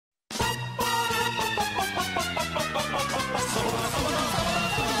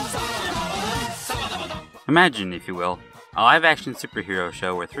Imagine, if you will, a live-action superhero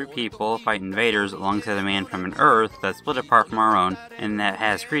show where three people fight invaders alongside a man from an Earth that's split apart from our own and that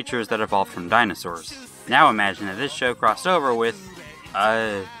has creatures that evolved from dinosaurs. Now imagine that this show crossed over with,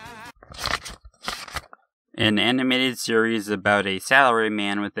 an animated series about a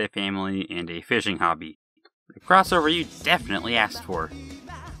salaryman with a family and a fishing hobby. The crossover you definitely asked for.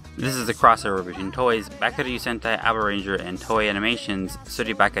 This is a crossover between Toei's Bakuryu Sentai Abaranger and Toei Animation's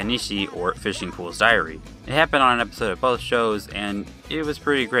Suribaka Nishi, or Fishing Fool's Diary. It happened on an episode of both shows, and it was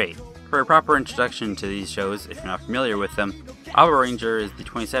pretty great. For a proper introduction to these shows, if you're not familiar with them, Abaranger is the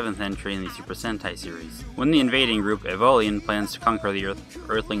 27th entry in the Super Sentai series. When the invading group Evolian plans to conquer the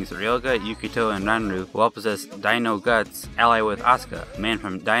Earthlings Ryoga, Yukito, and Ranru, who all possess Dino Guts, ally with Asuka, a man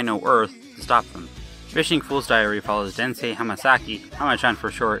from Dino Earth, to stop them. Fishing Fool's Diary follows Densei Hamasaki, Hama-chan for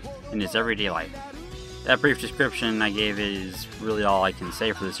short, in his everyday life. That brief description I gave is really all I can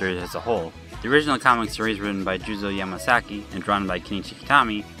say for the series as a whole. The original comic series, written by Juzo Yamasaki and drawn by Kenichi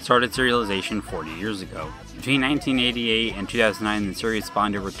Kitami, started serialization 40 years ago. Between 1988 and 2009, the series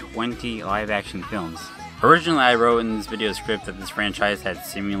spawned over 20 live-action films. Originally, I wrote in this video script that this franchise had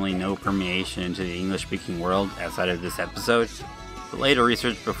seemingly no permeation into the English-speaking world outside of this episode, but later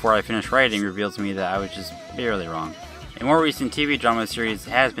research before I finished writing revealed to me that I was just barely wrong. A more recent TV drama series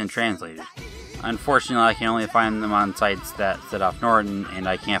has been translated. Unfortunately, I can only find them on sites that set off Norton, and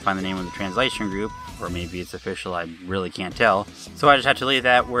I can't find the name of the translation group, or maybe it's official, I really can't tell. So I just have to leave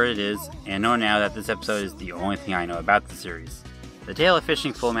that where it is, and know now that this episode is the only thing I know about the series. The Tale of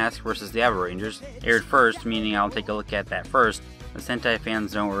Fishing Fool Mask vs. the Abarangers aired first, meaning I'll take a look at that first, but Sentai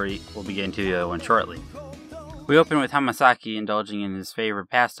fans don't worry, we'll be getting to the other one shortly. We open with Hamasaki indulging in his favorite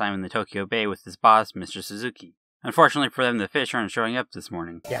pastime in the Tokyo Bay with his boss, Mr. Suzuki. Unfortunately for them, the fish aren't showing up this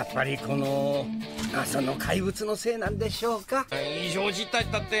morning.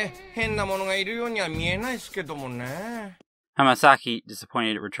 Hamasaki,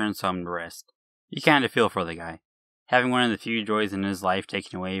 disappointed, returns home to rest. You kinda feel for the guy. Having one of the few joys in his life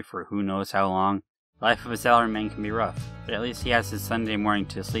taken away for who knows how long, the life of a salaryman can be rough, but at least he has his Sunday morning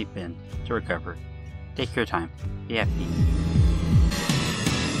to sleep in, to recover. Take your time. Be happy.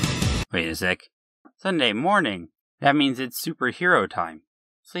 Wait a sec. Sunday morning! That means it's superhero time.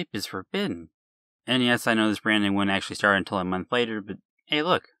 Sleep is forbidden. And yes, I know this branding wouldn't actually start until a month later, but hey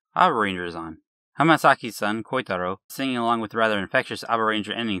look, Abaranger is on. Hamasaki's son, Koitaro, singing along with the rather infectious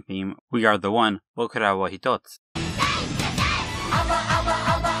Abaranger ending theme, We Are the One, Bokura wa Hitotsu.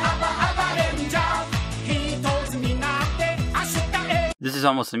 This is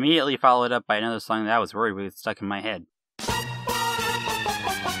almost immediately followed up by another song that I was worried would stuck in my head.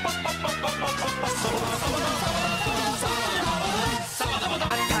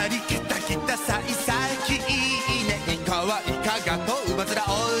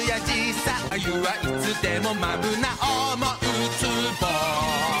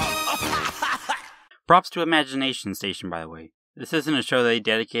 Props to Imagination Station, by the way. This isn't a show they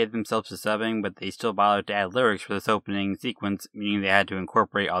dedicated themselves to subbing, but they still bothered to add lyrics for this opening sequence, meaning they had to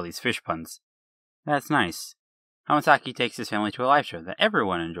incorporate all these fish puns. That's nice. Hamasaki takes his family to a live show that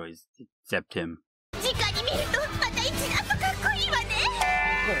everyone enjoys, except him.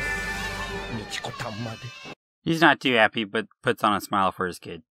 He's not too happy, but puts on a smile for his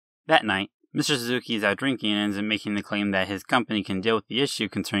kid. That night, Mr. Suzuki is out drinking and ends up making the claim that his company can deal with the issue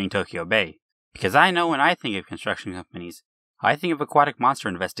concerning Tokyo Bay. Because I know when I think of construction companies, I think of aquatic monster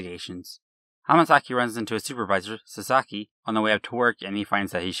investigations. Hamasaki runs into his supervisor, Sasaki, on the way up to work, and he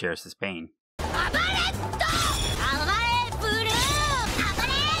finds that he shares his pain.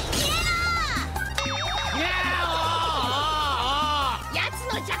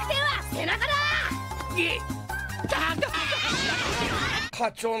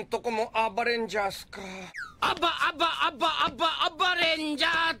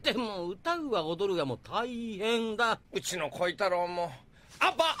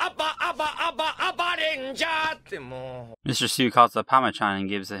 Mr. Sue calls up Hama-chan and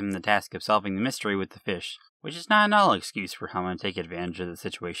gives him the task of solving the mystery with the fish, which is not an all excuse for Hama to take advantage of the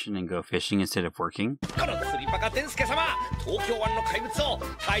situation and go fishing instead of working.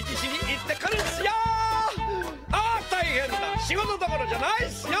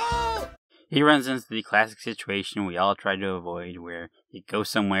 He runs into the classic situation we all try to avoid, where you go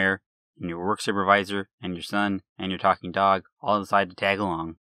somewhere, and your work supervisor, and your son, and your talking dog all decide to tag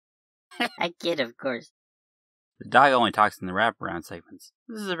along. I kid, of course. The dog only talks in the wraparound segments.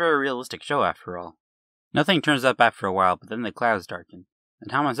 This is a very realistic show after all. Nothing turns up after a while, but then the clouds darken,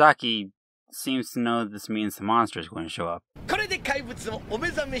 and Hamasaki seems to know this means the monster is going to show up.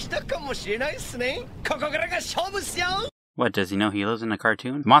 What, does he know he lives in a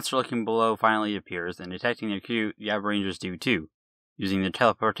cartoon? The monster looking below finally appears, and detecting their cue, the Abarangers do too, using their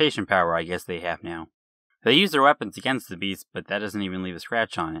teleportation power I guess they have now. They use their weapons against the beast, but that doesn't even leave a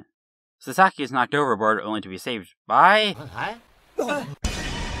scratch on it. Sasaki is knocked overboard only to be saved by...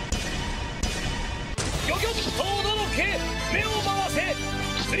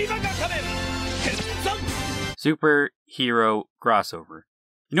 Superhero crossover.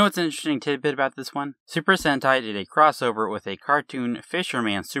 You know what's an interesting tidbit about this one? Super Sentai did a crossover with a cartoon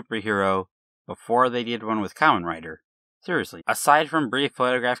fisherman superhero before they did one with Kamen Rider. Seriously. Aside from brief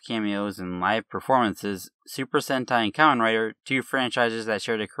photograph cameos and live performances, Super Sentai and Kamen Rider, two franchises that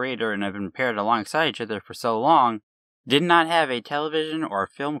shared a creator and have been paired alongside each other for so long, did not have a television or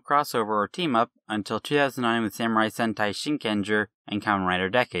film crossover or team-up until 2009 with Samurai Sentai Shinkenger and Kamen Rider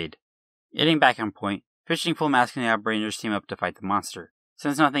Decade. Getting back on point, Fishing Full Mask and the Abarangers team up to fight the monster.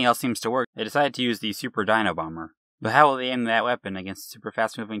 Since nothing else seems to work, they decide to use the Super Dino Bomber. But how will they aim that weapon against a super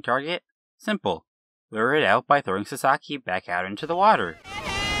fast-moving target? Simple. Lure it out by throwing Sasaki back out into the water.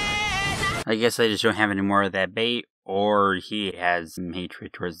 I guess they just don't have any more of that bait, or he has some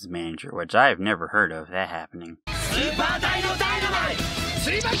hatred towards his manager, which I've never heard of that happening. Super Dino Dynamite!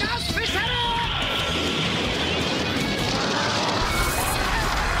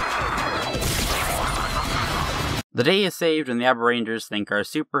 The day is saved and the Abarangers thank our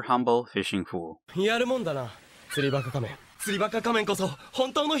super humble fishing fool.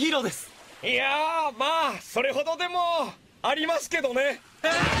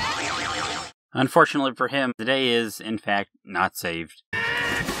 Unfortunately for him, the day is, in fact, not saved.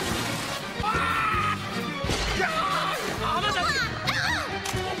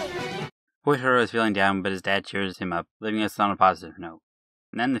 Koitaro is feeling down, but his dad cheers him up, leaving us on a positive note.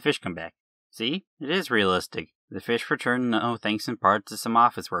 And then the fish come back. See? It is realistic. The fish return no thanks in part to some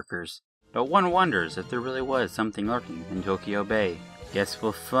office workers. But one wonders if there really was something lurking in Tokyo Bay. Guess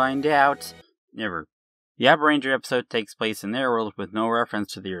we'll find out. Never. The Abaranger episode takes place in their world with no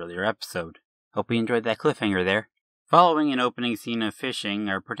reference to the earlier episode. Hope you enjoyed that cliffhanger there. Following an opening scene of fishing,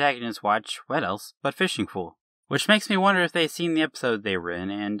 our protagonists watch, what else, but Fishing Fool. Which makes me wonder if they've seen the episode they were in,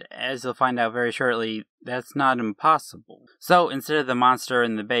 and as you'll find out very shortly, that's not impossible. So, instead of the monster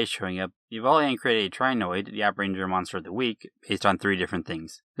in the bay showing up, Evolian created a Trinoid, the Abaranger Monster of the Week, based on 3 different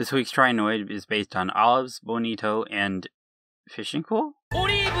things. This week's Trinoid is based on olives, bonito, and... Fishing Fool?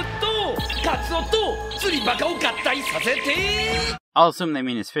 I'll assume they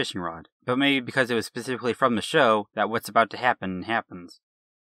mean his fishing rod, but maybe because it was specifically from the show that what's about to happen happens.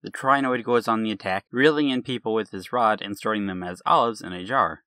 The Trinoid goes on the attack, reeling in people with his rod and storing them as olives in a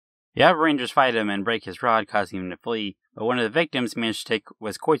jar. The Abarangers fight him and break his rod, causing him to flee, but one of the victims he managed to take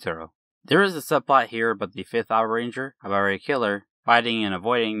was Koitaro. There is a subplot here about the 5th Abaranger, Abare Killer, fighting and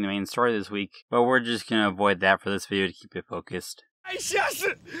avoiding the main story this week, but we're just gonna avoid that for this video to keep it focused.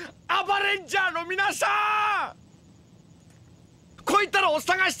 Abaranger no minasan! Koitaro o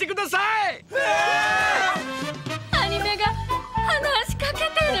sagashite kudasai!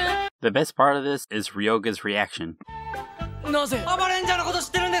 The best part of this is Ryoga's reaction.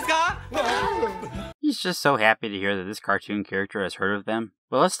 He's just so happy to hear that this cartoon character has heard of them.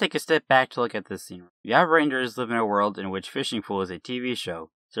 But let's take a step back to look at this scene. The Abarangers live in a world in which Fishing Fool is a TV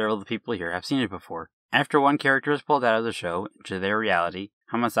show. Several of the people here have seen it before. After one character is pulled out of the show into their reality,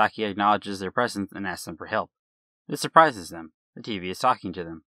 Hamasaki acknowledges their presence and asks them for help. This surprises them. The TV is talking to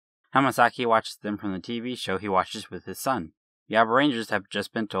them. Hamasaki watches them from the TV show he watches with his son. The Abarangers have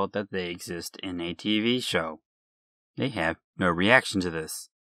just been told that they exist in a TV show. They have no reaction to this.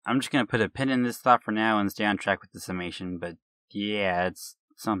 I'm just going to put a pin in this thought for now and stay on track with the summation, but yeah, it's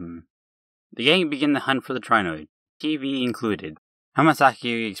something. The gang begin the hunt for the Trinoid, TV included.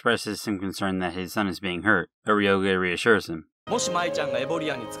 Hamasaki expresses some concern that his son is being hurt, but Ryoga reassures him.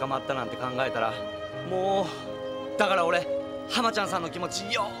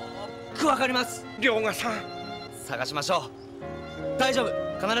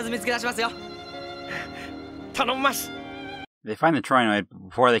 They find the Trinoid, but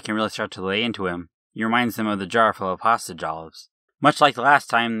before they can really start to lay into him, he reminds them of the jar full of hostage olives. Much like the last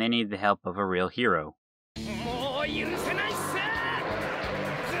time, they need the help of a real hero.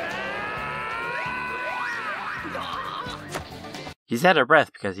 He's out of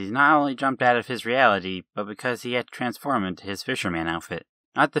breath because he's not only jumped out of his reality, but because he had to transform into his fisherman outfit.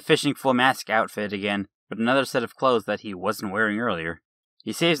 Not the Fishing Full Mask outfit again, but another set of clothes that he wasn't wearing earlier.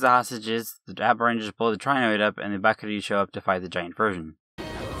 He saves the hostages, the Abarangers blow the Trinoid up, and the Bakuri show up to fight the giant version.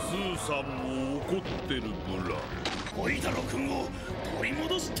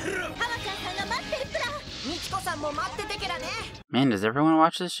 Man, does everyone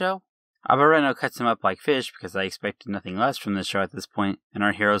watch this show? Abaranger cuts him up like fish because I expected nothing less from this show at this point, and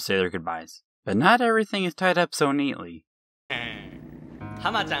our heroes say their goodbyes. But not everything is tied up so neatly.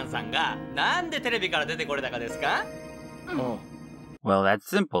 Well, that's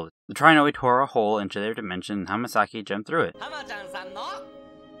simple. The Trinoid tore a hole into their dimension and Hamasaki jumped through it.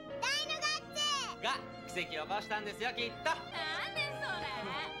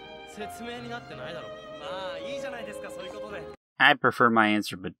 I prefer my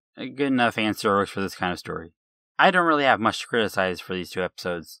answer, but a good enough answer works for this kind of story. I don't really have much to criticize for these two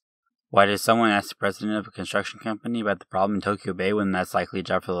episodes. Why does someone ask the president of a construction company about the problem in Tokyo Bay when that's likely a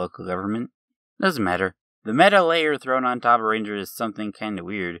job for the local government? Doesn't matter. The meta layer thrown on top of Ranger is something kinda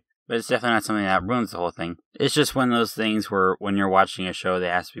weird, but it's definitely not something that ruins the whole thing. It's just one of those things where when you're watching a show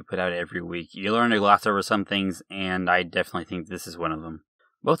that has to be put out every week, you learn to gloss over some things, and I definitely think this is one of them.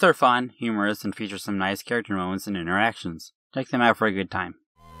 Both are fun, humorous, and feature some nice character moments and interactions. Check them out for a good time.